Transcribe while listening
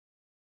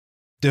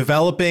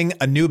Developing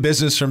a new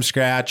business from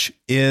scratch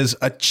is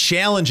a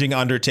challenging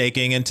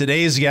undertaking, and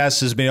today's guest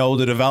has been able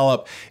to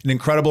develop an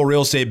incredible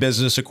real estate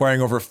business,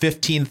 acquiring over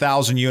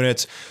 15,000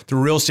 units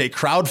through real estate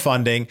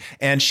crowdfunding.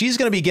 And she's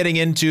going to be getting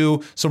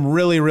into some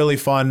really, really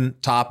fun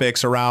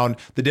topics around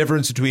the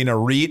difference between a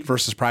REIT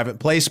versus private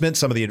placement,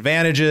 some of the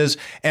advantages,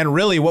 and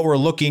really what we're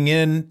looking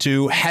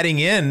into heading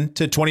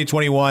into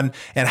 2021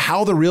 and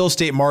how the real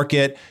estate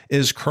market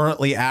is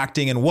currently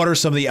acting and what are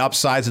some of the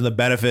upsides and the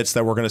benefits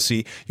that we're going to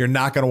see. You're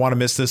not going to want to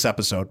miss this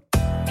episode.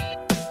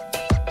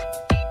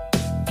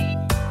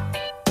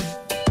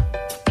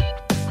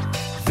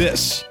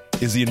 This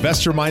is the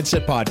Investor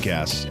Mindset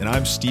Podcast, and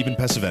I'm Steven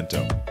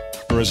Pesavento.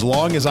 For as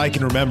long as I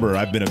can remember,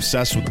 I've been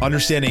obsessed with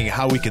understanding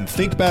how we can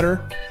think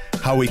better,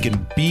 how we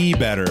can be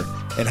better,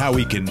 and how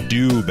we can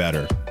do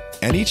better.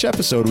 And each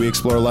episode, we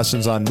explore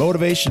lessons on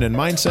motivation and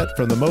mindset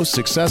from the most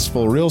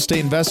successful real estate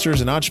investors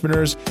and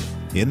entrepreneurs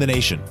in the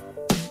nation.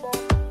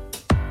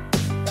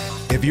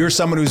 If you're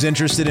someone who's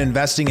interested in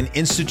investing in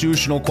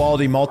institutional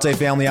quality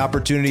multifamily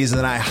opportunities,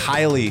 then I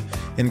highly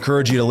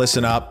encourage you to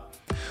listen up.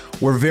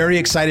 We're very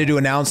excited to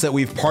announce that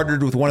we've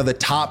partnered with one of the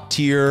top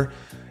tier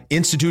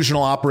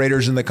institutional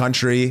operators in the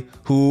country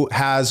who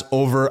has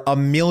over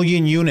 1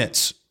 million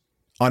units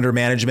under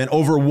management,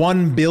 over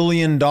 $1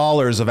 billion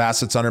of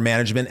assets under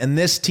management. And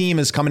this team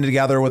is coming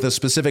together with a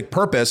specific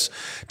purpose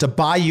to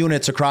buy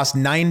units across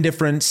 9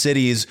 different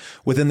cities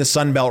within the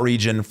Sun Belt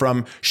region,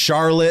 from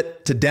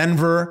Charlotte to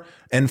Denver,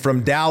 and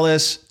from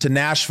Dallas to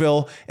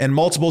Nashville and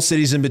multiple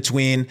cities in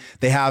between.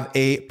 They have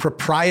a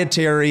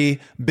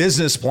proprietary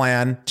business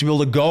plan to be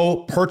able to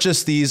go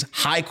purchase these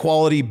high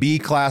quality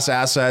B-class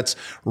assets,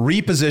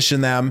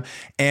 reposition them,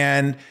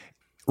 and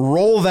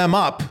roll them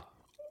up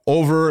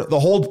over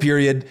the hold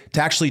period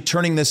to actually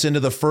turning this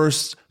into the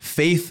first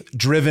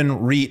faith-driven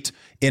REIT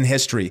in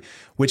history,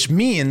 which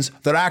means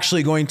they're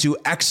actually going to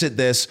exit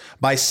this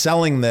by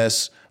selling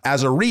this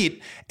as a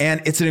REIT.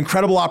 And it's an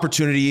incredible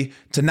opportunity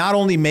to not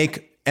only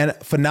make and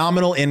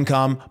phenomenal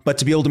income, but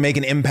to be able to make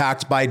an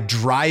impact by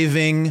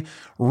driving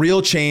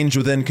real change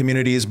within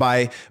communities,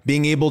 by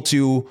being able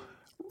to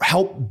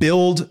help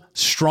build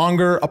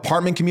stronger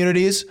apartment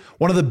communities.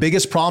 One of the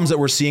biggest problems that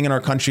we're seeing in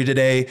our country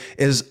today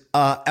is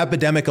an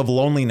epidemic of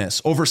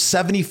loneliness. Over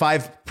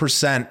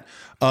 75%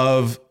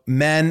 of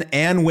men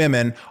and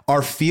women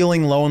are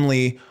feeling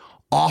lonely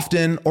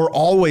often or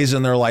always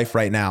in their life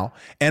right now.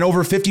 And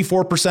over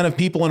 54% of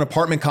people in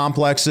apartment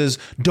complexes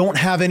don't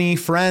have any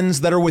friends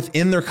that are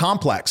within their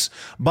complex.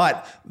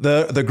 But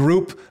the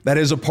group that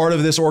is a part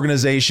of this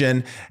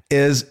organization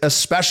is a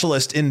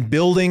specialist in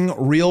building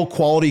real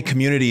quality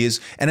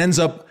communities and ends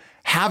up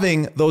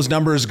having those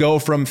numbers go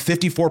from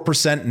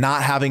 54%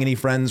 not having any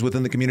friends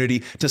within the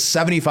community to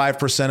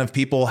 75% of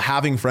people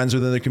having friends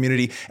within the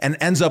community, and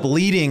ends up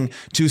leading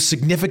to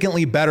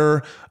significantly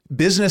better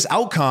business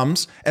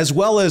outcomes, as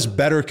well as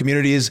better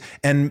communities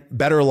and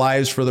better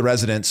lives for the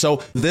residents.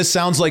 So this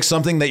sounds like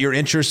something that you're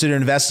interested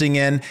in investing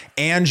in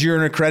and you're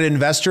an accredited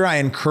investor. I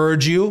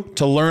encourage you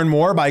to learn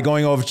more by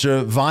going over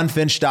to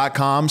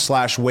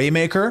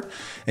vonfinch.com/waymaker,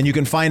 and you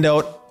can find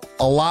out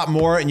a lot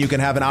more, and you can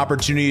have an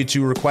opportunity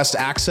to request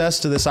access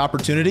to this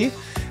opportunity.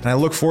 And I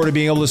look forward to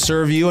being able to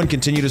serve you and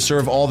continue to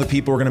serve all the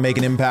people we're going to make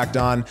an impact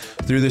on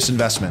through this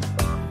investment.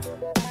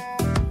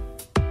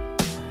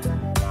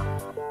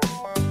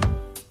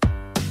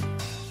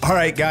 All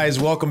right,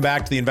 guys, welcome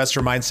back to the Investor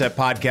Mindset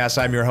Podcast.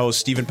 I'm your host,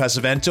 Steven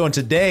Pesavento, and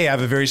today I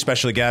have a very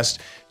special guest.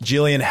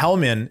 Jilliene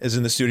Helman is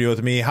in the studio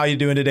with me. How are you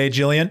doing today,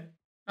 Jilliene?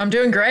 I'm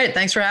doing great.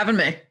 Thanks for having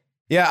me.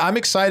 Yeah, I'm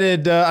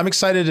excited. I'm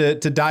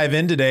excited to dive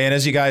in today. And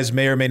as you guys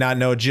may or may not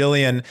know,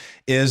 Jilliene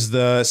is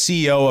the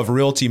CEO of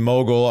Realty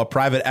Mogul, a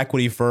private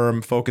equity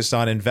firm focused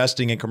on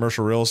investing in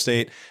commercial real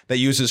estate that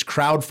uses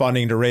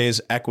crowdfunding to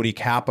raise equity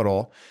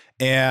capital.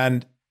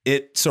 And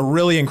it's a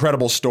really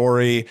incredible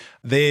story.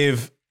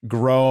 They've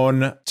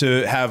grown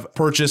to have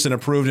purchased and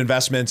approved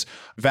investments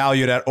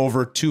valued at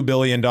over $2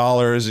 billion,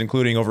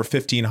 including over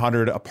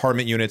 1,500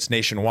 apartment units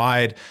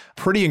nationwide.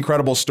 Pretty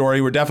incredible story.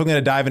 We're definitely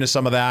going to dive into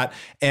some of that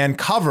and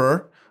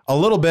cover a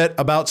little bit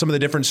about some of the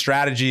different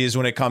strategies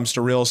when it comes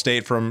to real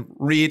estate, from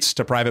REITs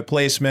to private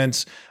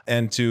placements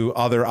and to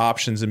other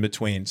options in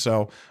between.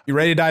 So you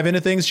ready to dive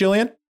into things,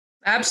 Jilliene?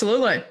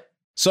 Absolutely.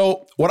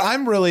 So what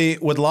I'm really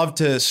would love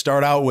to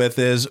start out with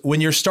is, when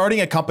you're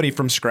starting a company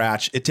from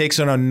scratch, it takes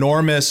an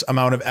enormous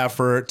amount of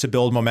effort to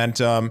build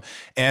momentum.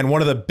 And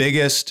one of the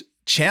biggest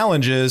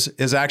challenges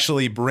is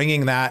actually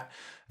bringing that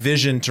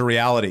vision to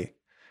reality.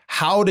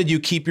 How did you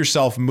keep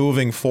yourself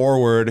moving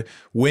forward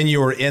when you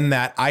were in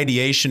that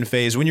ideation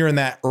phase, when you're in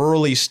that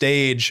early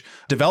stage,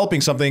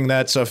 developing something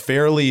that's a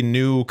fairly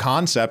new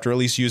concept, or at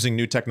least using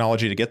new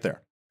technology to get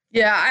there?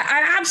 Yeah,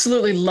 I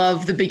absolutely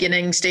love the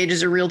beginning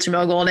stages of Realty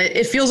Mogul. And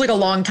it feels like a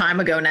long time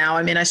ago now.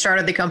 I mean, I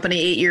started the company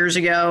 8 years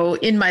ago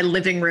in my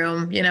living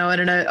room, in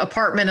an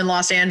apartment in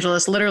Los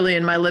Angeles, literally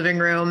in my living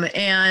room.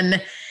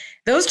 And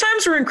Those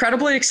times were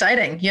incredibly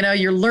exciting.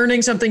 You're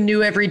learning something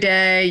new every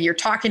day. You're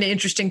talking to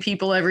interesting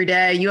people every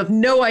day. You have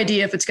no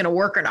idea if it's going to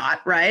work or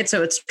not, right?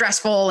 So it's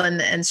stressful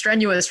and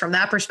strenuous from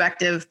that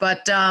perspective.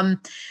 But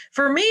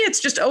for me, it's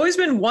just always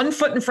been one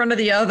foot in front of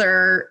the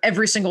other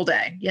every single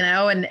day,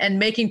 and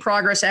making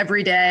progress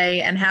every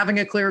day and having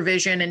a clear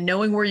vision and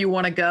knowing where you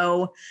want to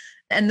go.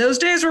 And those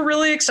days were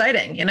really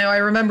exciting. I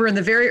remember in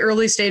the very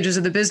early stages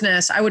of the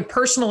business, I would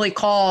personally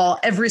call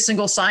every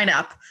single sign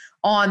up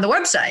on the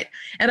website.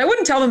 And I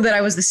wouldn't tell them that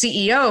I was the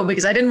CEO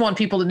because I didn't want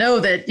people to know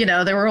that,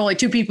 there were only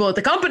two people at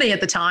the company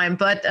at the time.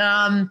 But,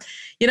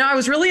 I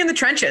was really in the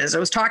trenches. I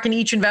was talking to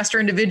each investor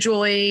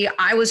individually.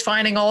 I was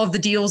finding all of the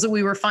deals that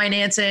we were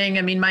financing.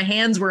 I mean, my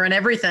hands were in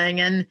everything.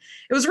 And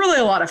it was really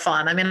a lot of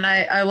fun. I mean,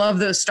 I love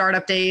those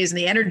startup days, and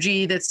the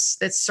energy that's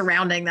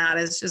surrounding that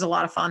is a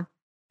lot of fun.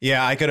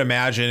 Yeah, I could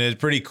imagine. It's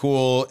pretty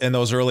cool in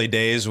those early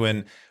days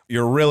when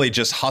you're really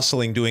just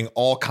hustling, doing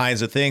all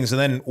kinds of things, and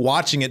then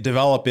watching it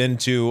develop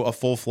into a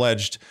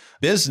full-fledged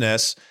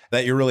business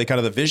that you're really kind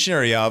of the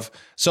visionary of.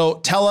 So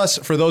tell us,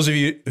 for those of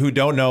you who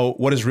don't know,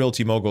 what does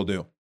Realty Mogul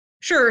do?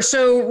 Sure.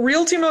 So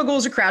Realty Mogul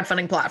is a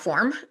crowdfunding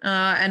platform,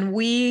 and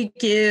we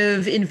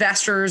give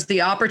investors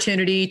the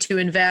opportunity to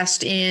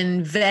invest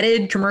in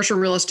vetted commercial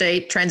real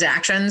estate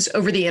transactions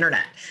over the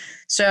internet.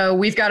 So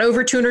we've got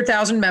over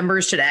 200,000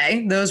 members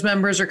today. Those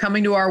members are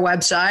coming to our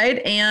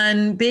website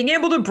and being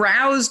able to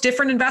browse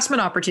different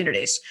investment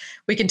opportunities.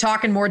 We can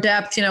talk in more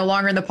depth,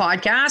 longer in the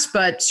podcast,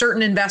 but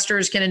certain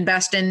investors can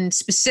invest in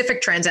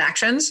specific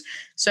transactions.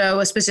 So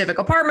a specific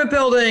apartment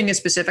building, a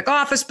specific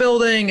office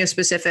building, a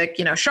specific,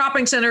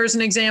 shopping center as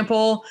an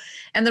example.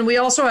 And then we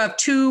also have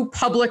two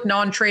public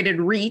non-traded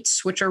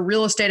REITs, which are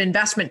real estate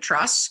investment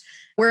trusts,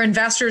 where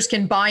investors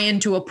can buy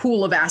into a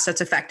pool of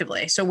assets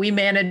effectively. So we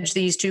manage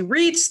these two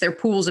REITs, they're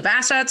pools of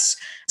assets.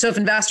 So if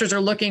investors are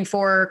looking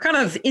for kind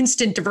of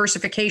instant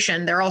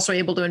diversification, they're also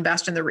able to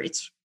invest in the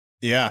REITs.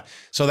 Yeah,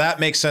 so that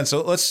makes sense.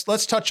 So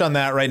let's touch on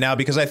that right now,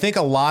 because I think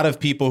a lot of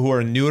people who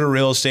are new to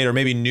real estate or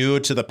maybe new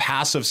to the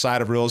passive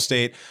side of real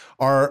estate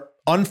are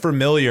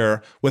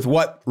unfamiliar with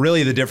what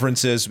really the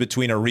difference is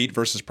between a REIT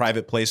versus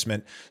private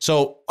placement.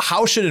 So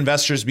how should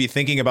investors be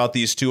thinking about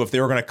these two if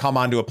they were going to come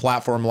onto a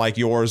platform like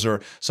yours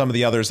or some of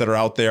the others that are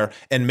out there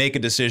and make a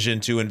decision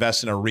to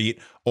invest in a REIT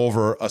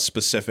over a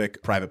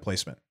specific private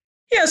placement?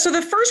 Yeah. So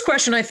the first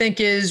question I think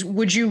is,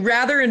 would you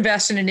rather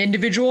invest in an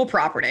individual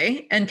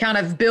property and kind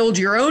of build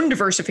your own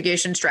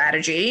diversification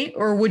strategy,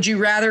 or would you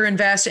rather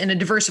invest in a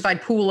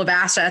diversified pool of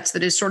assets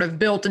that is sort of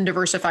built and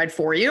diversified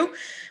for you?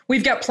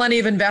 We've got plenty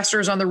of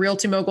investors on the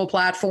Realty Mogul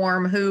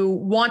platform who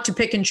want to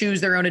pick and choose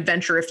their own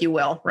adventure, if you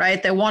will,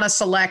 right? They want to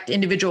select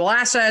individual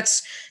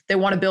assets. They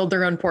want to build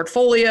their own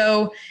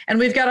portfolio. And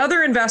we've got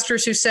other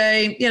investors who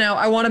say,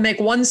 I want to make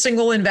one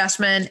single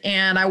investment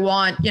and I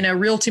want,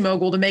 Realty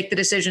Mogul to make the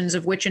decisions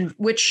of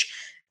which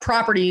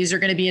properties are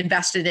going to be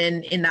invested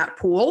in that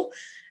pool.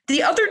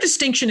 The other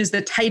distinction is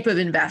the type of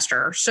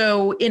investor.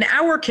 So in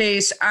our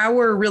case,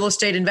 our real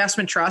estate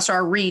investment trusts,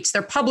 our REITs,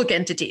 they're public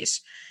entities.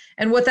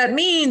 And what that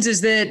means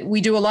is that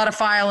we do a lot of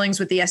filings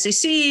with the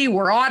SEC.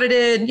 We're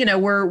audited.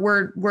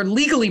 We're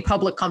legally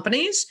public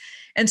companies.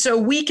 And so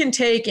we can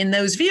take in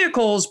those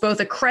vehicles both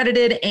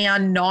accredited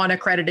and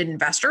non-accredited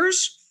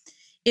investors.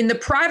 In the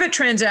private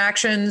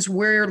transactions,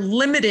 we're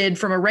limited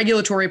from a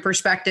regulatory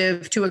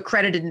perspective to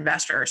accredited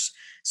investors.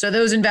 So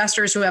those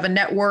investors who have a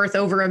net worth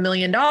over $1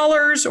 million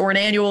or an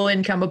annual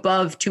income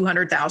above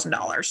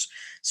 $200,000.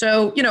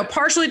 So,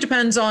 partially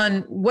depends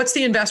on what's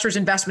the investor's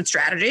investment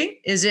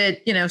strategy. Is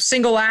it,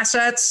 single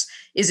assets?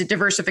 Is it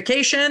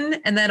diversification?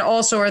 And then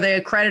also, are they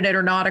accredited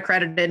or not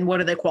accredited? And what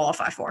do they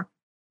qualify for?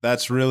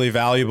 That's really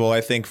valuable,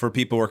 I think, for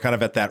people who are kind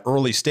of at that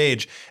early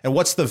stage. And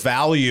what's the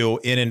value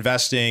in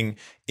investing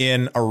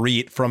in a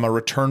REIT from a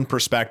return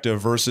perspective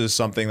versus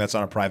something that's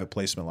on a private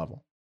placement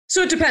level?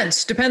 So it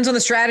depends on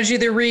the strategy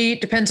of the REIT,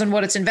 depends on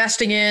what it's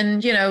investing in.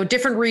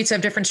 Different REITs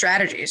have different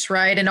strategies,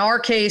 right? In our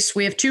case,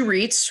 we have two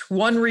REITs.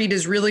 One REIT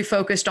is really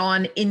focused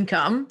on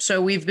income.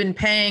 So we've been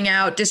paying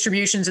out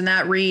distributions in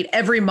that REIT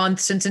every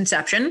month since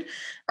inception.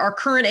 Our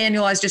current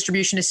annualized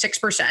distribution is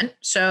 6%.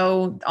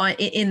 So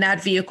in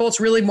that vehicle, it's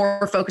really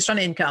more focused on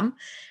income.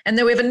 And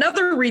then we have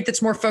another REIT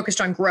that's more focused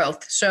on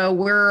growth. So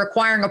we're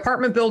acquiring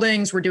apartment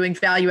buildings, we're doing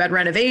value add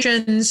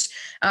renovations,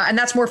 and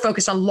that's more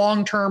focused on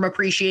long-term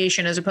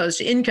appreciation as opposed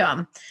to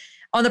income.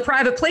 On the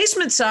private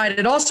placement side,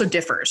 it also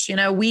differs.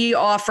 We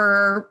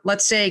offer,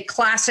 let's say,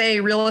 Class A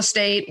real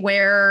estate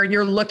where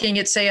you're looking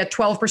at, say, a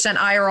 12%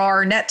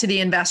 IRR net to the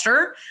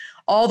investor,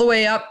 all the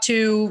way up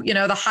to,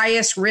 the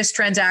highest risk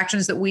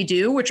transactions that we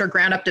do, which are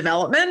ground up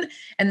development.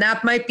 And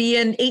that might be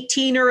an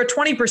 18 or a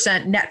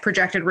 20% net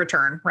projected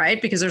return,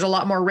 right? Because there's a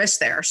lot more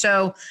risk there.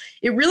 So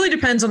it really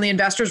depends on the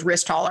investor's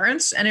risk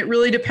tolerance. And it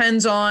really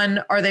depends on,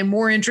 are they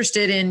more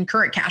interested in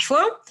current cash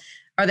flow?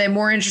 Are they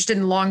more interested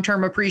in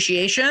long-term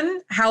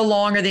appreciation? How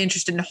long are they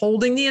interested in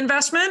holding the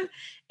investment?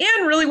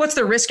 And really, what's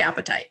their risk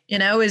appetite?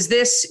 Is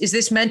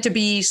this meant to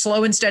be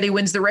slow and steady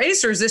wins the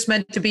race, or is this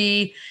meant to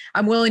be,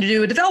 I'm willing to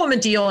do a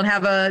development deal and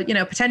have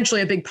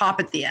potentially a big pop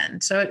at the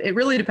end? So it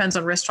really depends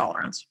on risk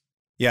tolerance.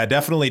 Yeah,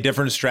 definitely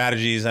different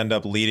strategies end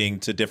up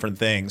leading to different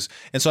things.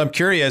 And so I'm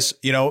curious,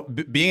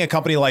 being a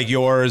company like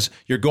yours,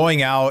 you're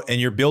going out and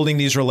you're building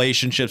these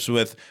relationships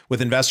with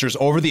investors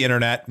over the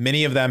internet.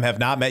 Many of them have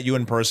not met you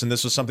in person.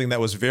 This was something that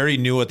was very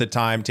new at the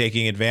time,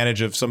 taking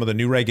advantage of some of the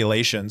new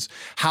regulations.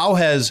 How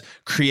has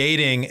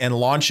creating and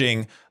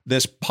launching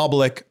this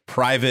public,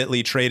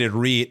 privately traded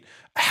REIT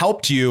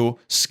helped you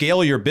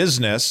scale your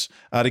business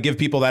to give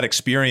people that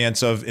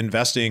experience of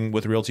investing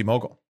with Realty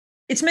Mogul?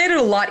 It's made it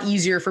a lot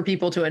easier for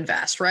people to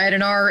invest, right?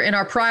 In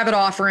our private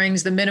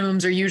offerings, the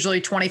minimums are usually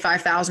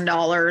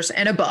 $25,000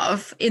 and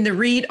above. In the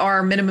REIT,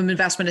 our minimum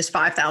investment is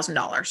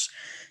 $5,000.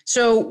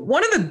 So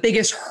one of the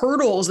biggest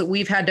hurdles that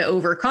we've had to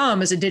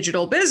overcome as a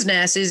digital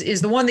business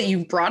is the one that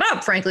you brought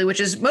up, frankly, which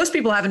is most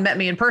people haven't met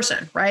me in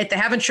person, right? They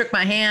haven't shook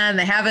my hand.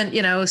 They haven't,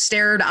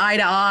 stared eye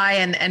to eye.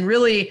 And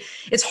really,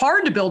 it's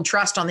hard to build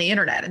trust on the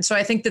internet. And so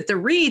I think that the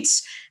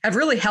REITs have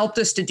really helped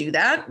us to do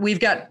that. We've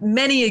got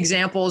many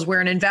examples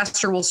where an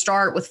investor will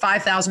start with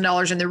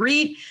 $5,000 in the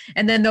REIT,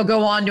 and then they'll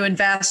go on to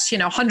invest,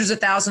 hundreds of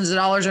thousands of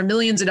dollars or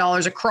millions of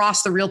dollars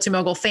across the Realty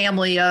Mogul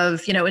family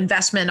of,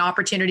 investment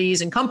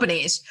opportunities and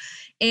companies.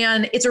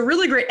 And it's a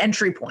really great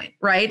entry point,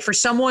 right? For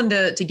someone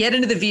to get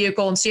into the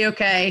vehicle and see,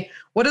 okay,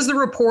 what does the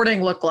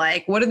reporting look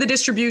like? What do the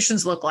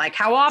distributions look like?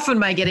 How often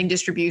am I getting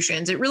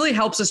distributions? It really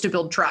helps us to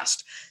build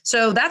trust.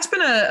 So that's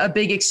been a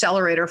big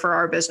accelerator for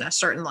our business,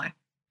 certainly.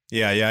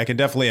 Yeah, I can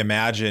definitely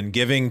imagine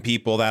giving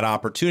people that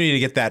opportunity to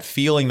get that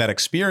feeling, that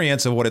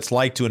experience of what it's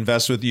like to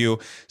invest with you,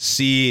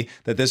 see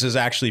that this is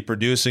actually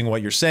producing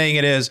what you're saying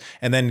it is,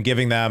 and then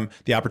giving them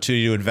the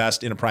opportunity to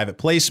invest in a private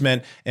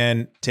placement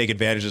and take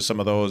advantage of some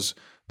of those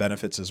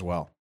benefits as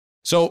well.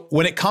 So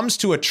when it comes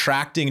to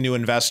attracting new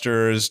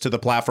investors to the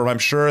platform, I'm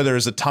sure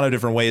there's a ton of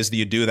different ways that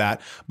you do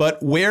that.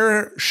 But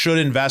where should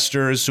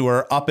investors who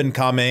are up and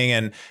coming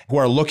and who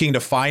are looking to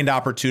find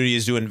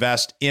opportunities to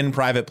invest in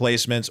private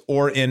placements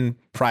or in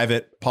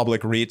private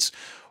public REITs,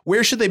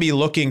 where should they be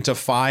looking to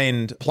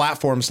find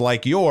platforms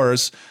like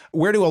yours?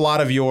 Where do a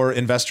lot of your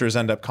investors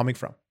end up coming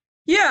from?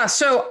 Yeah.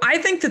 So I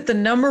think that the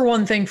number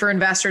one thing for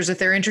investors, if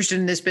they're interested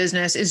in this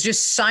business, is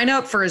just sign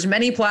up for as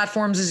many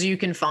platforms as you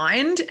can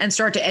find and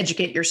start to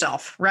educate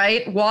yourself,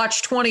 right?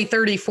 Watch 20,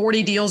 30,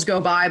 40 deals go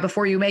by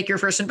before you make your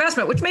first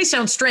investment, which may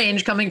sound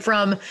strange coming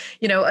from, a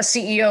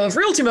CEO of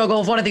Realty Mogul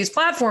of one of these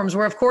platforms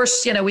where, of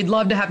course, we'd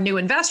love to have new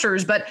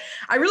investors, but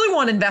I really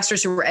want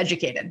investors who are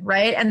educated,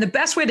 right? And the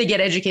best way to get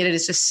educated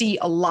is to see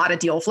a lot of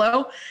deal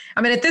flow.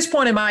 I mean, at this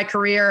point in my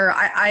career,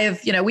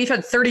 we've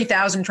had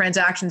 30,000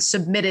 transactions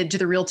submitted to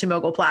the Realty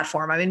Mogul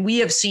platform. I mean, we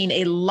have seen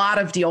a lot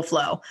of deal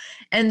flow.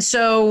 And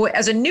so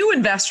as a new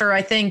investor,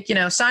 I think,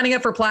 signing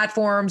up for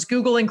platforms,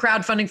 Googling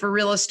crowdfunding for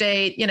real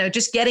estate,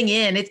 just getting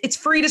in, it's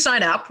free to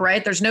sign up,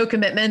 right? There's no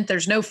commitment,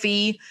 there's no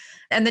fee.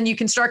 And then you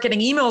can start getting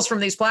emails from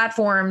these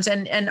platforms,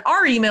 and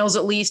our emails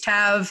at least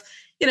have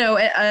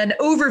an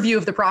overview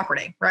of the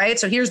property, right?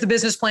 So here's the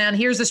business plan,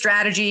 here's the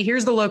strategy,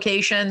 here's the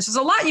location. So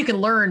there's a lot you can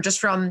learn just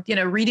from,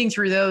 reading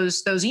through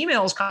those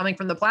emails coming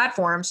from the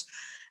platforms.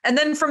 And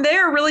then from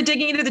there, really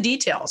digging into the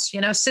details,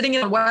 sitting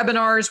in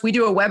webinars. We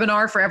do a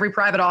webinar for every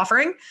private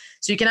offering.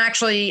 So you can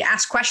actually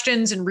ask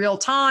questions in real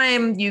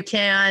time. You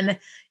can,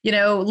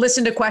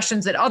 listen to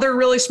questions that other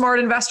really smart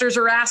investors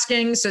are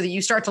asking so that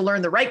you start to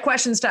learn the right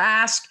questions to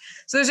ask.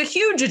 So there's a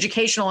huge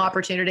educational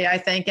opportunity, I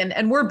think,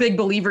 and we're big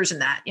believers in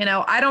that.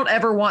 I don't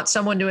ever want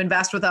someone to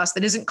invest with us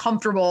that isn't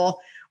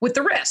comfortable with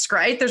the risk,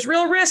 right? There's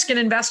real risk in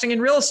investing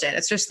in real estate.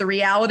 It's just the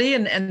reality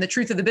and the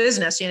truth of the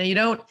business.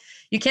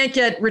 You can't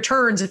get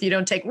returns if you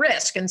don't take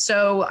risk. And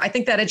so I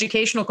think that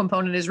educational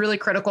component is really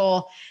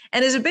critical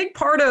and is a big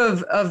part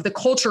of the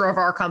culture of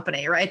our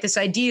company, right? This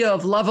idea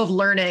of love of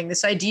learning,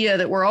 this idea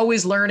that we're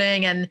always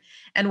learning and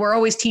we're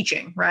always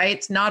teaching,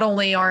 right? Not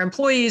only our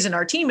employees and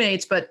our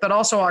teammates, but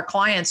also our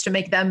clients to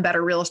make them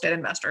better real estate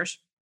investors.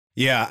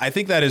 Yeah, I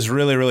think that is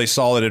really, really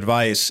solid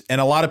advice. And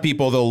a lot of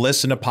people, they'll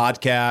listen to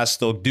podcasts,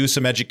 they'll do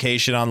some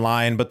education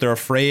online, but they're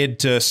afraid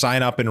to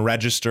sign up and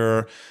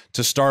register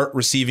to start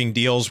receiving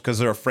deals because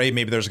they're afraid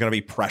maybe there's going to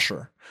be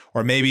pressure.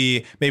 Or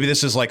maybe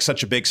this is like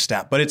such a big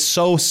step, but it's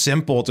so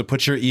simple to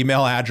put your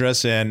email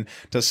address in,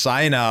 to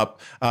sign up,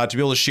 to be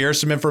able to share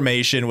some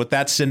information with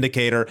that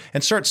syndicator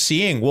and start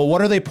seeing, well,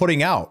 what are they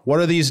putting out?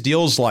 What are these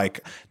deals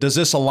like? Does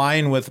this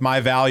align with my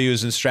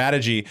values and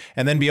strategy?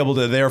 And then be able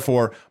to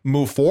therefore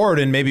move forward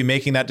and maybe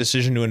making that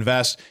decision to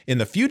invest in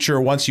the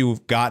future once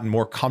you've gotten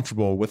more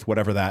comfortable with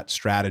whatever that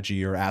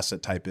strategy or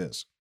asset type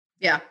is.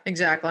 Yeah,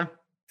 exactly.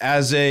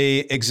 As a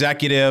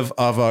executive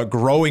of a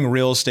growing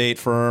real estate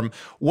firm,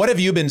 what have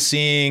you been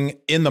seeing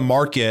in the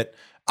market?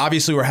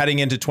 Obviously, we're heading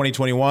into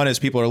 2021 as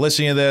people are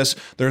listening to this.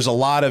 There's a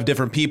lot of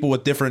different people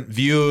with different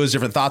views,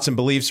 different thoughts and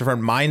beliefs,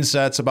 different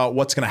mindsets about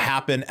what's going to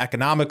happen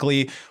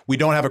economically. We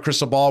don't have a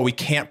crystal ball. We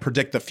can't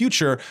predict the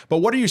future. But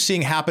what are you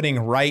seeing happening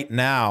right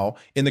now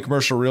in the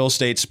commercial real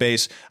estate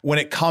space when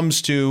it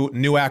comes to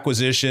new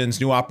acquisitions,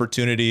 new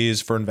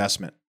opportunities for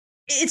investment?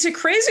 It's a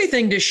crazy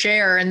thing to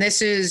share. And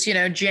this is,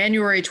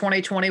 January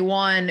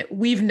 2021.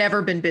 We've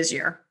never been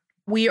busier.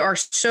 We are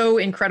so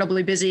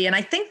incredibly busy. And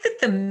I think that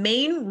the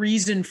main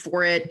reason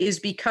for it is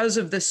because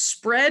of the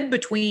spread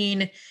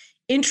between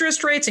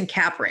interest rates and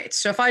cap rates.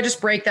 So if I just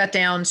break that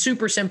down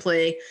super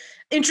simply,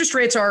 interest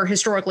rates are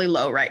historically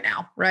low right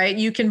now, right?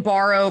 You can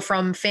borrow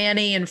from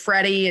Fannie and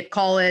Freddie at,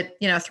 call it,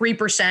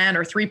 3%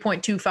 or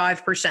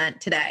 3.25%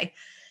 today.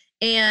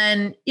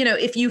 And,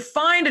 if you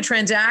find a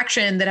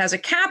transaction that has a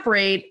cap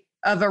rate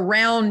of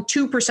around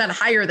 2%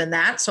 higher than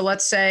that, so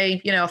let's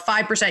say, a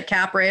 5%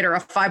 cap rate or a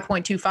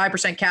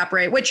 5.25% cap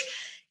rate, which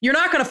you're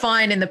not going to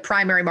find in the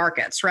primary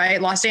markets, right?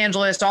 Los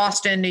Angeles,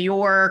 Austin, New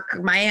York,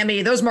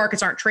 Miami, those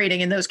markets aren't trading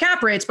in those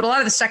cap rates, but a lot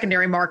of the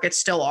secondary markets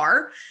still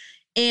are.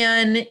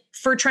 And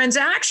for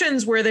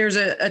transactions where there's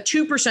a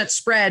 2%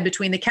 spread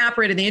between the cap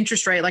rate and the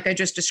interest rate, like I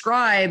just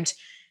described,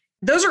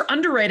 those are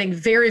underwriting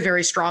very,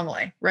 very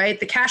strongly, right?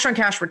 The cash on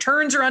cash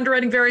returns are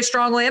underwriting very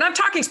strongly. And I'm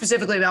talking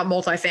specifically about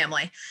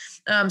multifamily.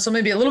 So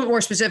maybe a little bit more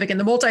specific in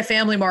the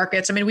multifamily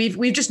markets. I mean,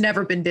 we've just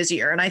never been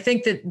busier. And I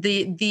think that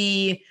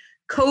the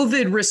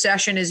COVID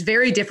recession is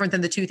very different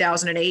than the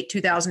 2008,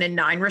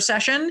 2009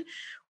 recession,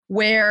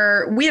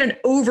 where we had an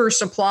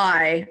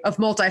oversupply of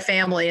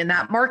multifamily in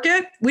that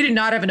market. We did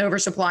not have an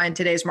oversupply in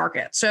today's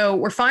market. So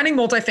we're finding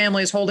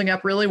multifamily is holding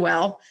up really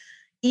well.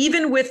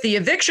 Even with the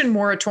eviction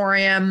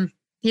moratorium,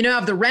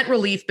 have the rent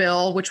relief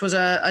bill, which was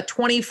a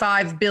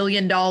 $25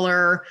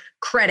 billion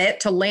credit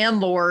to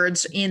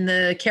landlords in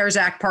the CARES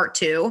Act Part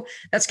 2.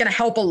 That's going to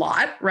help a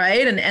lot,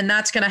 right? And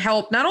that's going to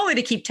help not only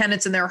to keep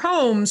tenants in their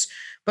homes,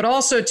 but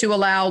also to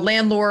allow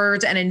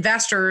landlords and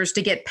investors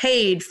to get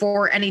paid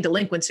for any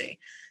delinquency.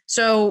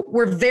 So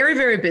we're very,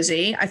 very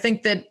busy. I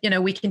think that,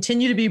 we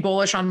continue to be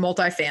bullish on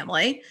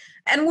multifamily,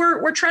 and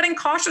we're treading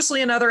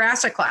cautiously in other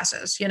asset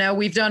classes.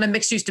 We've done a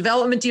mixed use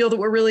development deal that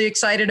we're really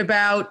excited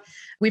about.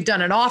 We've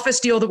done an office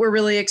deal that we're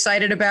really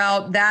excited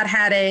about that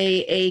had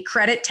a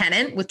credit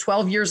tenant with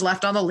 12 years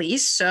left on the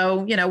lease. So,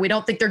 we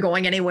don't think they're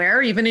going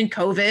anywhere. Even in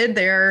COVID,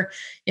 they're,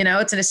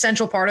 it's an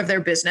essential part of their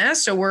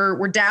business. So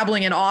we're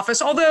dabbling in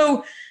office,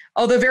 although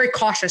very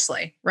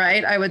cautiously,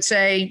 right? I would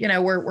say,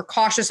 we're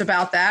cautious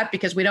about that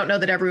because we don't know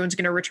that everyone's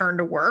going to return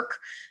to work.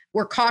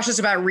 We're cautious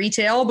about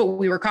retail, but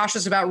we were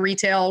cautious about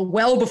retail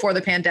well before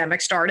the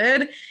pandemic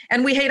started.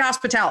 And we hate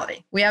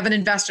hospitality. We haven't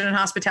invested in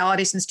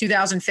hospitality since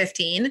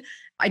 2015.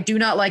 I do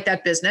not like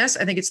that business.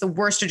 I think it's the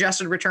worst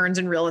adjusted returns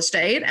in real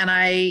estate. And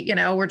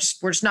we're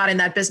just not in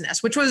that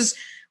business,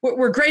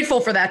 we're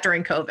grateful for that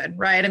during COVID,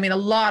 right? I mean, a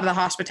lot of the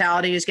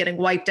hospitality is getting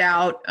wiped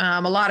out.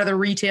 A lot of the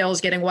retail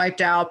is getting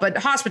wiped out, but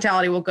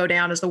hospitality will go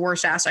down as the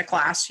worst asset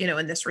class,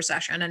 in this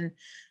recession. And,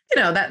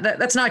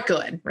 that's not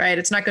good, right?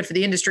 It's not good for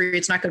the industry.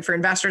 It's not good for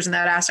investors in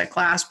that asset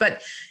class.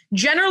 But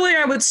generally,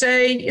 I would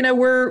say,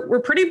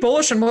 we're pretty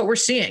bullish on what we're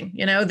seeing.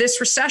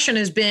 This recession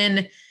has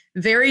been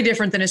very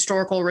different than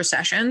historical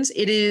recessions.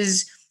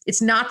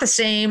 It's not the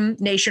same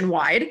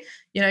nationwide.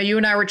 You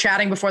and I were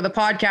chatting before the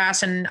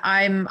podcast, and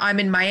I'm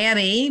in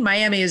Miami.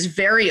 Miami is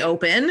very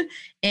open.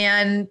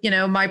 And,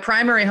 my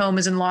primary home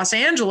is in Los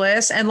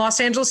Angeles, and Los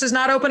Angeles is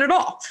not open at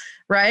all.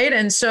 Right.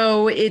 And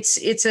so it's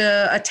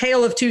a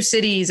tale of two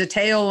cities, a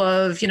tale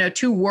of,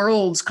 two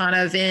worlds kind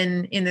of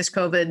in this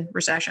COVID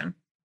recession.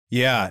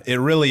 Yeah, it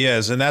really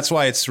is. And that's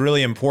why it's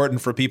really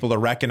important for people to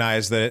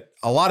recognize that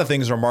a lot of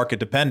things are market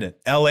dependent.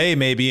 LA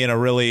may be in a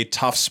really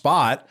tough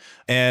spot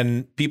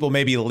and people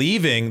may be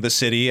leaving the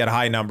city at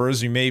high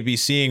numbers. You may be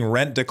seeing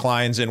rent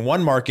declines in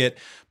one market,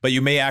 but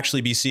you may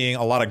actually be seeing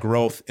a lot of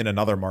growth in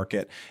another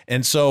market.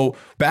 And so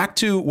back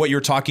to what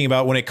you're talking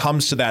about when it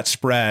comes to that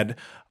spread,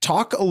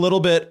 talk a little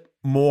bit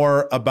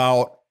more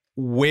about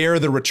where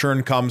the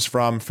return comes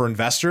from for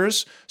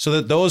investors so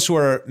that those who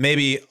are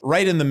maybe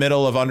right in the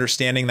middle of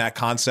understanding that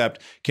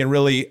concept can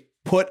really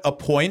put a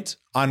point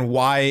on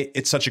why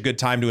it's such a good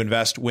time to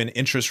invest when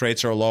interest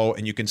rates are low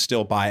and you can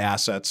still buy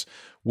assets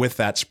with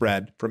that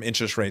spread from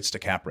interest rates to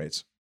cap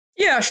rates.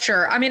 Yeah,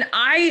 sure. I mean,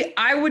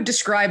 I would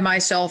describe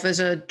myself as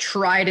a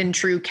tried and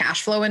true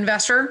cash flow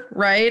investor,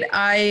 right?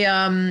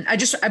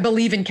 I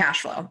believe in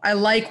cash flow. I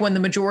like when the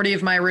majority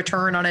of my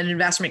return on an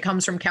investment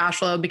comes from cash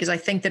flow because I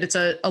think that it's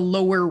a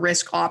lower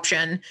risk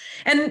option.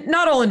 And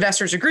not all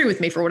investors agree with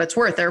me for what it's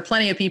worth. There are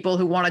plenty of people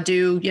who want to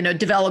do,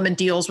 development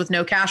deals with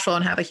no cash flow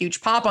and have a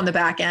huge pop on the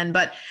back end.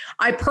 But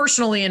I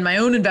personally, in my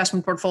own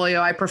investment portfolio,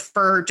 I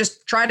prefer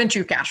just tried and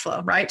true cash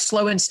flow, right?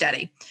 Slow and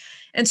steady.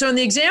 And so in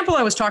the example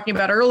I was talking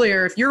about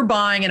earlier, if you're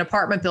buying an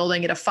apartment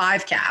building at a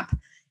 5 cap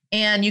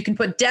and you can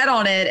put debt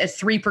on it at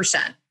 3%,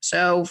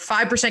 so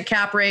 5%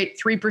 cap rate,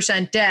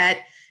 3%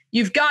 debt,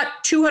 you've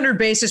got 200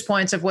 basis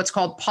points of what's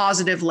called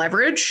positive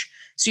leverage.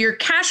 So your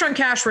cash on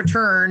cash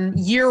return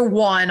year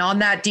one on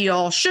that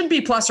deal should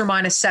be plus or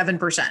minus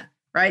 7%,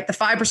 right? The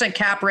 5%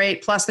 cap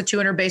rate plus the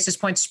 200 basis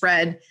point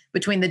spread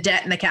between the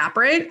debt and the cap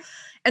rate.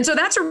 And so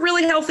that's a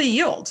really healthy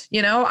yield.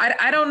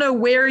 I don't know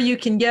where you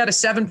can get a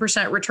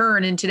 7%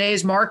 return in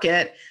today's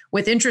market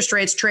with interest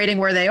rates trading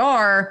where they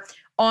are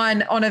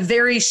on a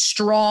very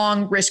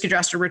strong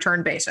risk-adjusted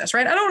return basis,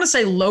 right? I don't want to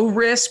say low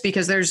risk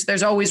because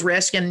there's always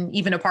risk in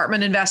even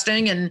apartment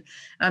investing and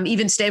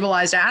even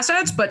stabilized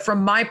assets. But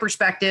from my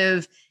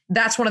perspective,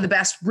 that's one of the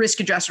best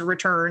risk-adjusted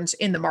returns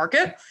in the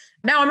market.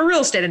 Now I'm a real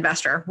estate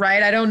investor,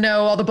 right? I don't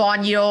know all the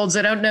bond yields.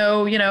 I don't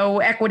know,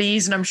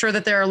 equities. And I'm sure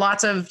that there are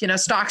lots of,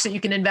 stocks that you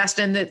can invest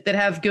in that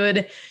have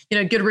good,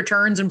 good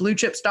returns and blue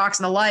chip stocks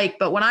and the like.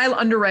 But when I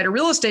underwrite a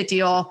real estate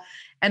deal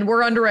and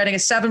we're underwriting a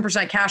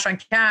 7% cash on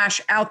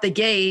cash out the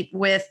gate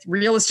with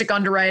realistic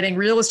underwriting,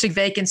 realistic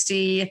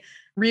vacancy,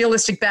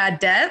 realistic bad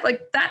debt,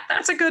 like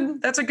that's a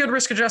good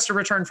risk adjusted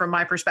return from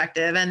my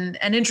perspective. And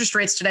interest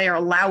rates today are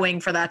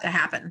allowing for that to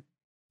happen.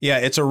 Yeah,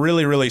 it's a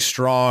really, really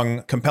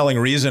strong, compelling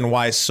reason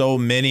why so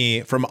many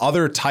from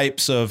other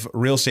types of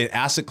real estate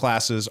asset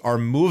classes are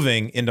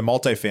moving into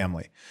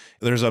multifamily.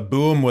 There's a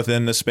boom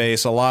within the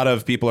space. A lot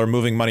of people are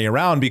moving money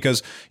around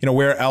because,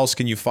 where else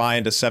can you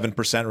find a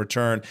 7%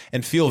 return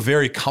and feel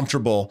very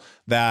comfortable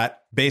that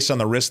based on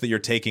the risk that you're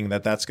taking,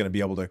 that's going to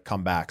be able to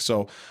come back.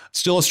 So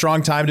still a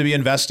strong time to be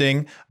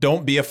investing.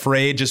 Don't be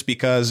afraid just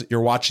because you're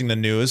watching the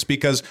news,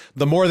 because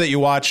the more that you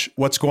watch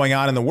what's going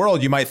on in the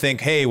world, you might think,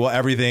 hey, well,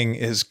 everything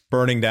is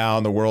burning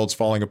down, the world's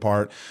falling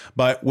apart.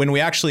 But when we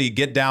actually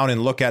get down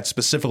and look at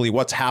specifically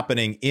what's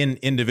happening in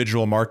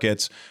individual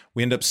markets,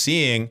 we end up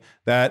seeing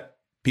that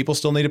people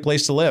still need a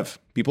place to live.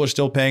 People are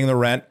still paying the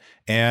rent,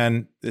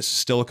 and this is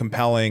still a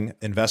compelling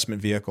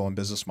investment vehicle and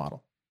business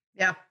model.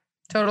 Yeah.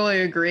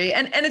 Totally agree.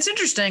 And it's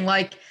interesting,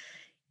 like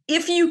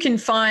if you can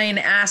find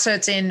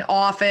assets in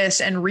office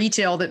and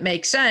retail that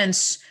make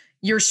sense,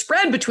 your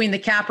spread between the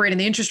cap rate and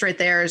the interest rate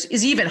there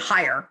is even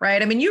higher,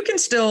 right? I mean, you can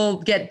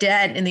still get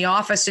debt in the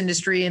office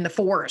industry in the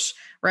 4s,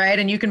 right?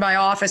 And you can buy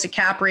office at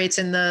cap rates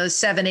in the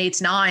 7, 8s,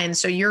 9s.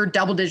 So you're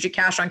double digit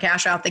cash on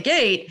cash out the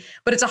gate,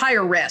 but it's a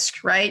higher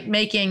risk, right?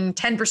 Making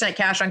 10%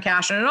 cash on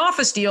cash in an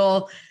office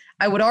deal,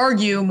 I would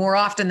argue more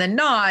often than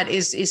not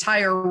is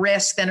higher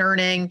risk than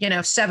earning,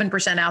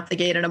 7% out the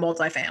gate in a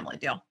multifamily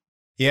deal.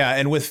 Yeah.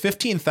 And with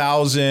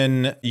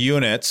 15,000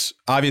 units,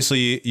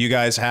 obviously you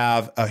guys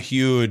have a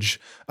huge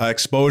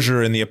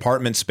exposure in the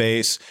apartment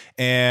space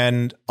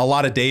and a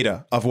lot of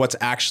data of what's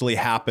actually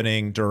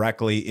happening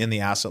directly in the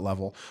asset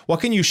level.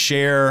 What can you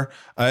share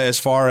as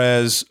far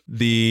as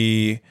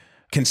the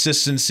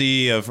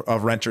consistency of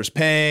renters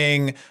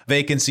paying,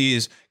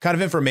 vacancies, kind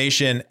of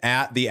information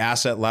at the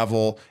asset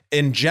level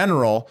in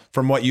general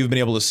from what you've been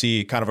able to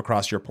see kind of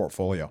across your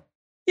portfolio?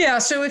 Yeah.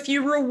 So if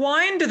you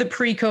rewind to the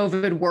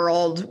pre-COVID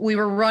world, we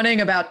were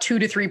running about 2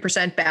 to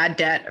 3% bad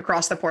debt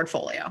across the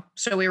portfolio.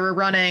 So we were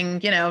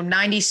running,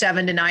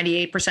 97 to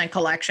 98%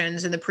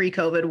 collections in the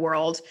pre-COVID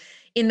world.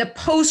 In the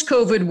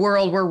post-COVID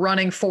world, we're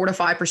running 4 to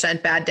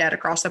 5% bad debt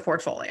across the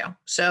portfolio.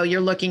 So you're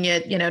looking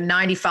at,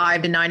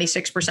 95 to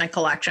 96%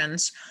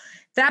 collections.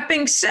 That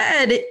being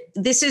said,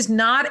 this is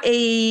not not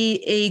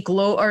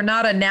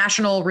a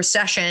national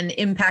recession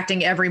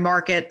impacting every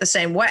market the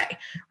same way,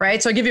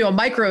 right? So I'll give you a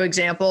micro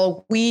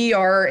example. We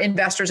are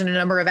investors in a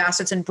number of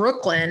assets in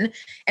Brooklyn,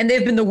 and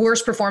they've been the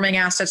worst performing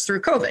assets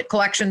through COVID.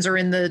 Collections are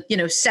in the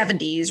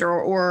 70s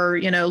or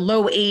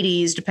low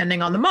 80s,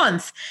 depending on the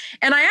month.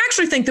 And I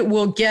actually think that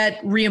we'll get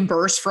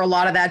reimbursed for a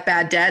lot of that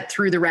bad debt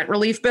through the rent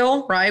relief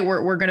bill, right?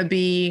 We're going to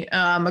be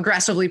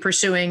aggressively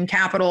pursuing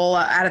capital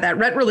out of that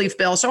rent relief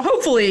bill. So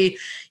hopefully,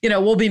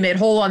 we'll be made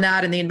whole on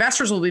that and the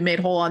investors will be made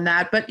whole on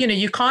that. But,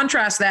 you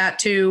contrast that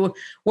to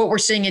what we're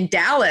seeing in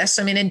Dallas.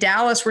 I mean, in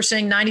Dallas, we're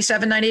seeing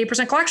 97,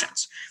 98%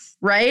 collections,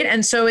 right?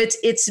 And so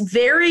it's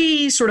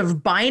very sort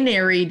of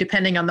binary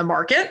depending on the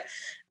market.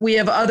 We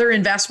have other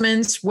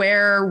investments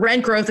where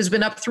rent growth has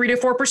been up 3 to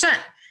 4%.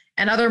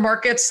 And other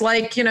markets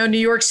like, New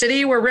York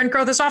City, where rent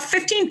growth is off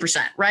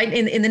 15%, right?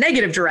 In the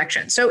negative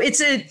direction. So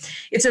it's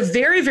a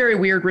very, very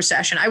weird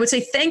recession. I would say,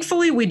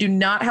 thankfully, we do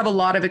not have a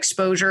lot of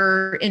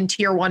exposure in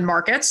tier 1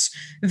 markets,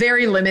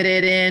 very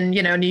limited in,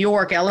 New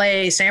York,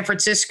 LA, San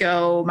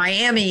Francisco,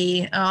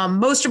 Miami.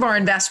 Most of our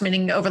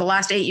investment over the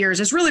last 8 years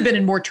has really been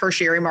in more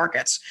tertiary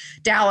markets.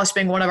 Dallas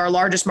being one of our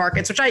largest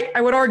markets, which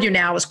I would argue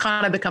now is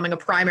kind of becoming a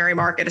primary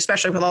market,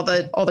 especially with all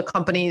the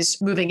companies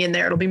moving in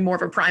there. It'll be more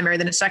of a primary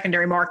than a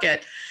secondary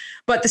market.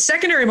 But the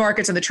secondary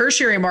markets and the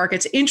tertiary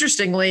markets,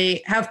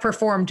 interestingly, have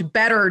performed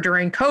better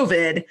during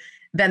COVID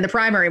than the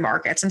primary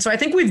markets. And so I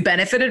think we've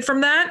benefited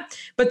from that.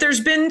 But there's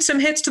been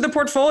some hits to the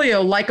portfolio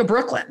like a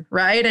Brooklyn,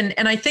 right?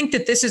 And I think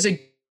that this is a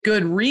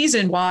good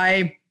reason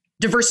why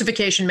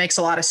diversification makes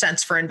a lot of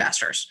sense for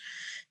investors.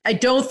 I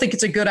don't think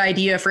it's a good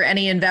idea for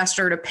any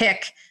investor to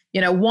pick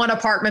one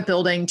apartment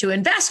building to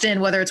invest in,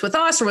 whether it's with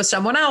us or with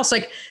someone else.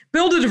 Like,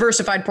 build a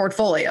diversified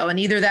portfolio. And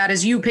either that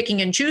is you picking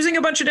and choosing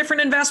a bunch of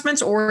different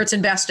investments, or it's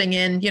investing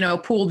in,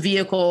 pooled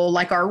vehicle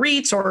like our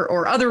REITs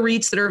or other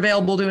REITs that are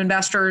available to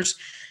investors,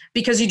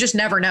 because you just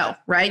never know,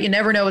 right? You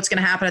never know what's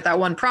going to happen at that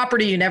one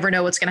property. You never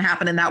know what's going to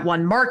happen in that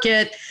one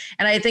market.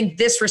 And I think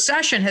this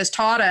recession has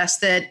taught us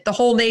that the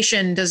whole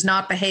nation does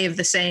not behave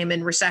the same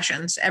in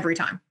recessions every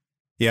time.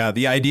 Yeah,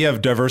 the idea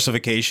of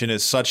diversification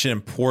is such an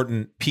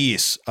important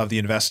piece of the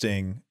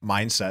investing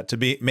mindset,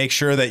 to make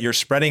sure that you're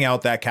spreading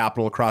out that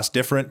capital across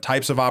different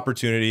types of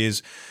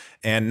opportunities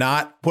and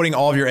not putting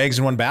all of your eggs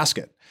in one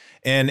basket.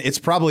 And it's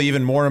probably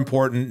even more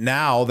important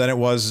now than it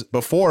was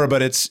before,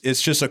 but it's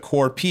just a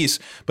core piece.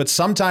 But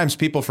sometimes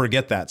people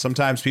forget that.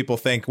 Sometimes people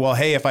think, well,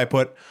 hey, if I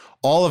put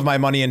all of my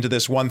money into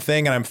this one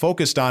thing and I'm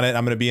focused on it,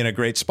 I'm going to be in a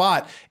great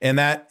spot. And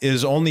that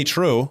is only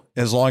true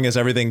as long as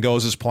everything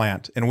goes as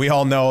planned. And we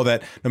all know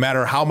that no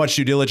matter how much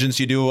due diligence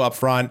you do up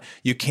front,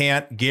 you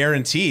can't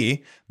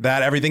guarantee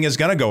that everything is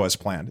going to go as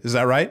planned. Is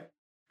that right?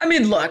 I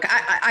mean, look,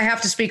 I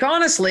have to speak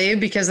honestly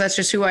because that's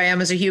just who I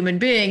am as a human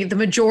being. The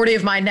majority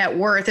of my net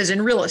worth is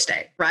in real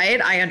estate,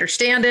 right? I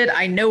understand it.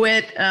 I know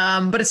it,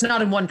 but it's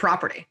not in one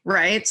property,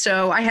 right?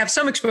 So I have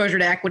some exposure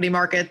to the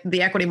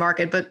equity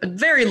market, but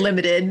very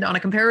limited on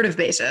a comparative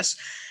basis.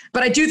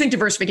 But I do think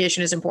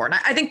diversification is important.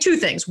 I think two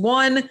things.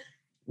 One,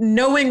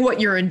 knowing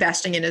what you're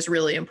investing in is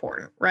really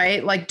important,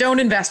 right? Like, don't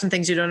invest in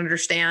things you don't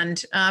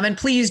understand. And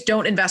please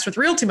don't invest with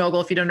Realty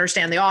Mogul if you don't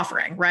understand the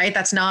offering, right?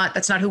 That's not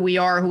who we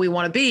are, who we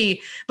want to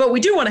be, but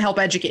we do want to help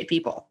educate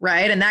people,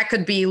 right? And that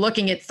could be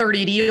looking at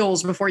 30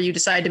 deals before you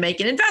decide to make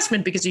an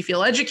investment because you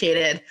feel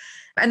educated.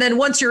 And then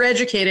once you're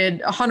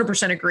educated,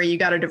 100% agree, you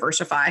got to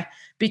diversify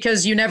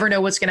because you never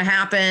know what's going to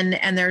happen.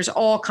 And there's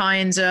all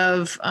kinds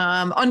of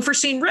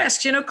unforeseen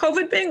risks,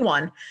 COVID being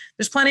one.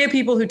 There's plenty of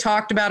people who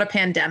talked about a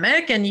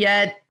pandemic, and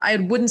yet I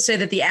wouldn't say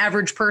that the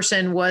average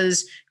person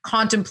was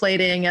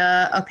contemplating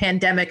a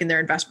pandemic in their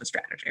investment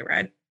strategy,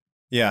 right?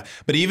 Yeah.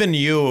 But even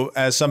you,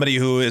 as somebody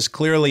who is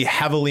clearly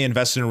heavily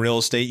invested in real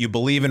estate, you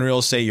believe in real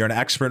estate, you're an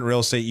expert in real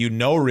estate, you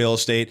know real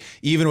estate,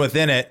 even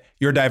within it,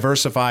 you're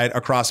diversified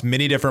across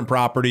many different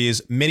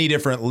properties, many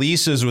different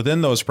leases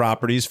within those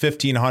properties,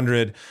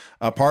 1,500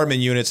 apartment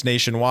units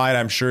nationwide.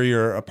 I'm sure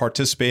you're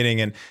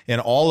participating in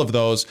all of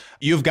those.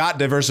 You've got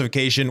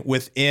diversification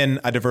within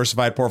a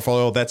diversified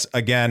portfolio that's,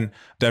 again,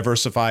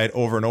 diversified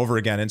over and over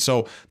again. And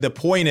so the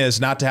point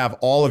is not to have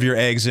all of your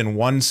eggs in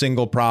one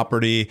single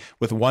property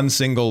with one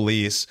single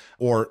lease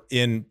or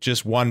in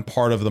just one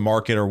part of the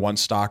market or one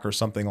stock or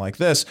something like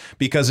this,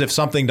 because if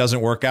something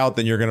doesn't work out,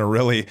 then you're going to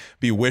really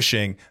be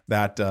wishing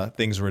that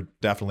things were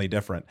definitely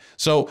different.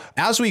 So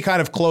as we kind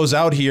of close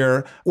out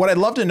here, what I'd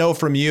love to know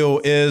from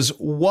you is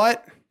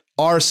what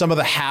are some of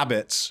the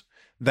habits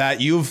that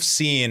you've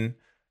seen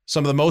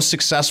some of the most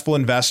successful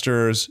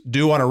investors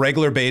do on a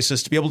regular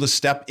basis to be able to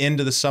step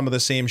into some of the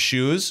same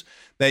shoes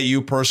that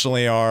you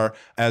personally are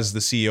as the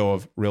CEO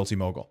of Realty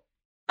Mogul?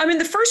 I mean,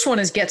 the first one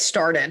is get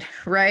started,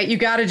 right? You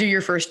got to do your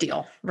first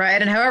deal,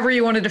 right? And however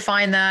you want to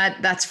define that,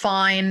 that's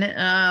fine.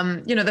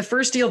 The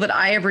first deal that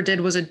I ever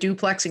did was a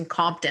duplex in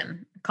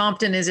Compton.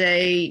 Compton is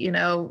a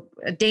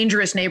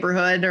dangerous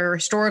neighborhood, or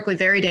historically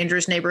very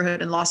dangerous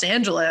neighborhood in Los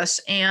Angeles.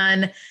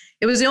 And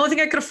it was the only thing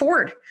I could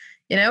afford.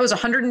 It was a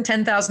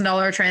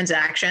 $110,000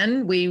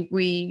 transaction. We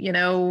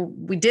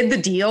did the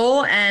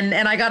deal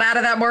and I got out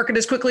of that market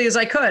as quickly as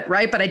I could,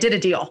 right? But I did a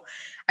deal.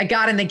 I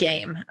got in the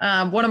game.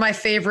 One of my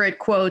favorite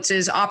quotes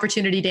is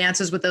opportunity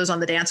dances with those on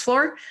the dance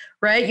floor,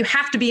 right? You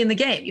have to be in the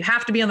game. You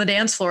have to be on the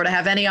dance floor to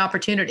have any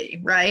opportunity,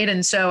 right?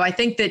 And so I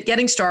think that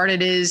getting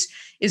started is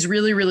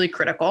really, really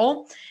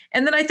critical.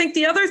 And then I think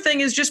the other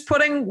thing is just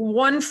putting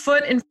one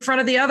foot in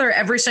front of the other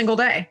every single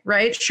day,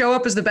 right? Show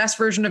up as the best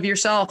version of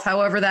yourself,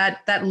 however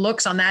that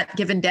looks on that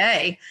given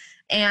day.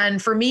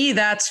 And for me,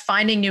 that's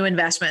finding new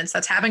investments.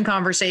 That's having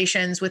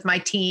conversations with my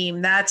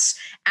team. That's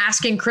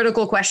asking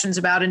critical questions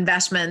about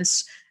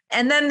investments.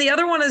 And then the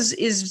other one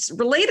is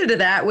related to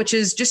that, which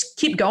is just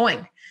keep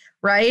going,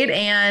 right?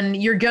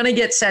 And you're going to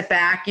get set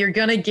back. You're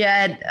going to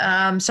get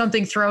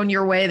something thrown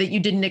your way that you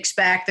didn't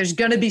expect. There's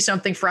going to be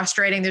something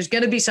frustrating. There's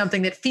going to be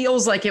something that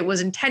feels like it was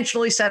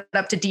intentionally set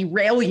up to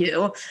derail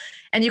you.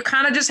 And you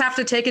kind of just have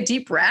to take a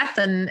deep breath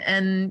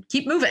and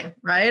keep moving,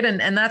 right?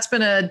 And that's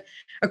been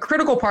a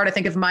critical part, I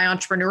think, of my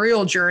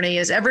entrepreneurial journey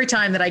is every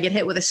time that I get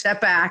hit with a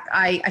setback,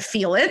 I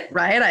feel it,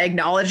 right? I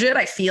acknowledge it.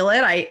 I feel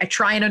it. I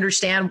try and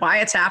understand why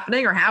it's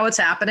happening or how it's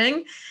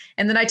happening.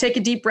 And then I take a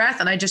deep breath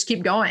and I just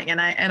keep going.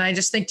 And I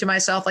just think to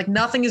myself, like,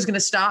 nothing is going to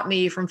stop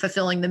me from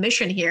fulfilling the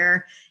mission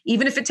here,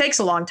 even if it takes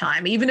a long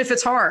time, even if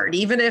it's hard,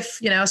 even if,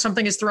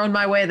 something is thrown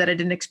my way that I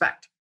didn't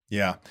expect.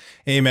 Yeah.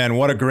 Amen.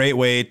 What a great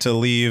way to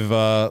leave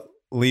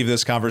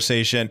this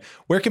conversation.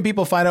 Where can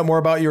people find out more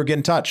about you or get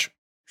in touch?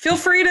 Feel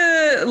free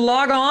to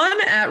log on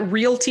at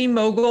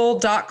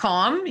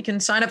realtymogul.com. You can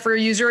sign up for a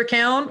user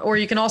account, or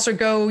you can also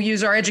go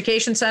use our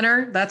education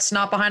center. That's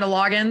not behind a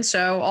login,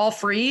 so all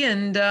free.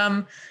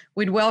 And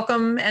we'd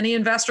welcome any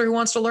investor who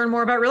wants to learn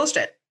more about real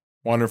estate.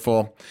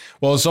 Wonderful.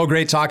 Well, it's so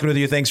great talking with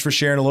you. Thanks for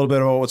sharing a little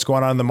bit about what's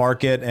going on in the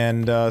market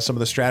and some of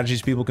the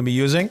strategies people can be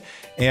using.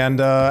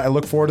 And I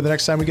look forward to the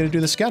next time we get to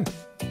do this again.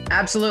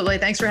 Absolutely.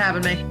 Thanks for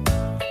having me.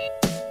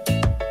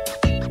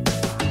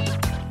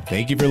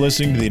 Thank you for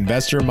listening to the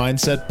Investor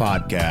Mindset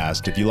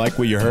Podcast. If you like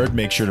what you heard,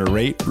 make sure to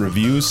rate,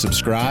 review,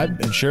 subscribe,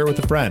 and share it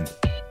with a friend.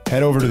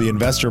 Head over to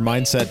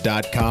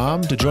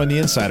theinvestormindset.com to join the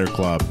Insider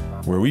Club,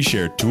 where we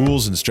share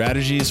tools and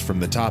strategies from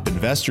the top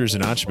investors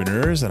and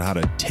entrepreneurs on how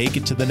to take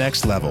it to the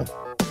next level.